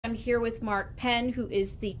I'm here with Mark Penn, who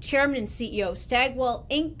is the chairman and CEO of Stagwell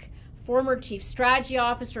Inc., former chief strategy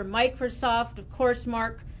officer, Microsoft. Of course,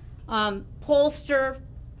 Mark, pollster,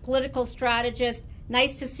 political strategist.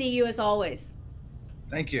 Nice to see you as always.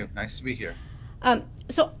 Thank you. Nice to be here.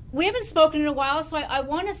 So we haven't spoken in a while, so I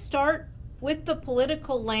want to start with the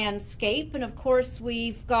political landscape. And of course,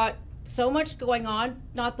 we've got so much going on,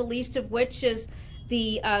 not the least of which is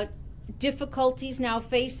the difficulties now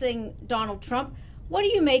facing Donald Trump. What do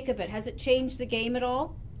you make of it? Has it changed the game at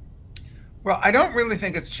all? Well, I don't really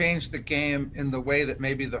think it's changed the game in the way that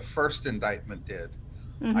maybe the first indictment did.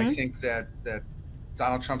 I think that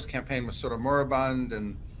Donald Trump's campaign was sort of moribund,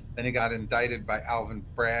 and then he got indicted by Alvin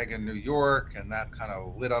Bragg in New York, and that kind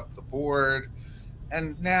of lit up the board.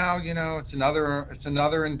 And now, you know, it's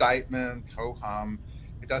another indictment, ho-hum.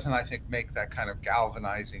 It doesn't, I think, make that kind of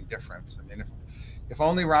galvanizing difference. I mean, if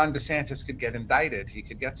only Ron DeSantis could get indicted, he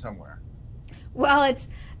could get somewhere. Well, I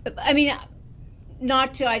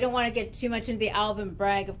don't want to get too much into the Alvin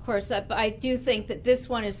Bragg, of course, but I do think that this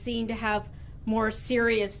one is seen to have more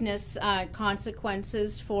seriousness,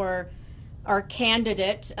 consequences for our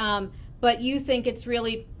candidate. But you think it's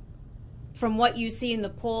really, from what you see in the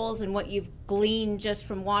polls and what you've gleaned just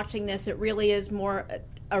from watching this, it really is more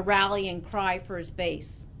a rallying cry for his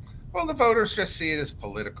base? Well, the voters just see it as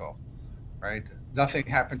political, right? Nothing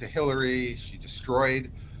happened to Hillary. She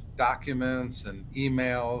destroyed documents and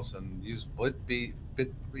emails and used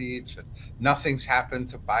BitBeach, and nothing's happened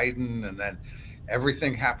to Biden, and then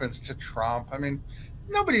everything happens to Trump. I mean,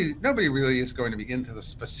 nobody really is going to be into the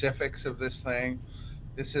specifics of this thing.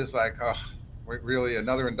 This is like, really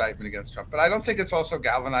another indictment against Trump. But I don't think it's also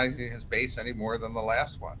galvanizing his base any more than the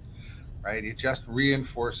last one, right? It just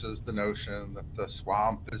reinforces the notion that the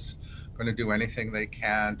swamp is going to do anything they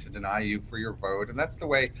can to deny you for your vote. And that's the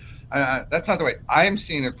way, that's not the way I'm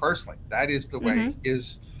seeing it personally. That is the way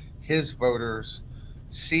his voters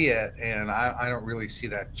see it. And I don't really see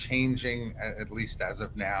that changing, at least as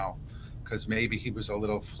of now, because maybe he was a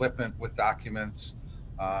little flippant with documents,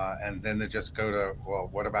 and then they just go to, well,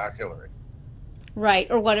 what about Hillary?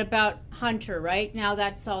 Right. Or what about Hunter, right? Now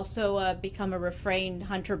that's also become a refrain,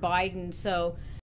 Hunter Biden. So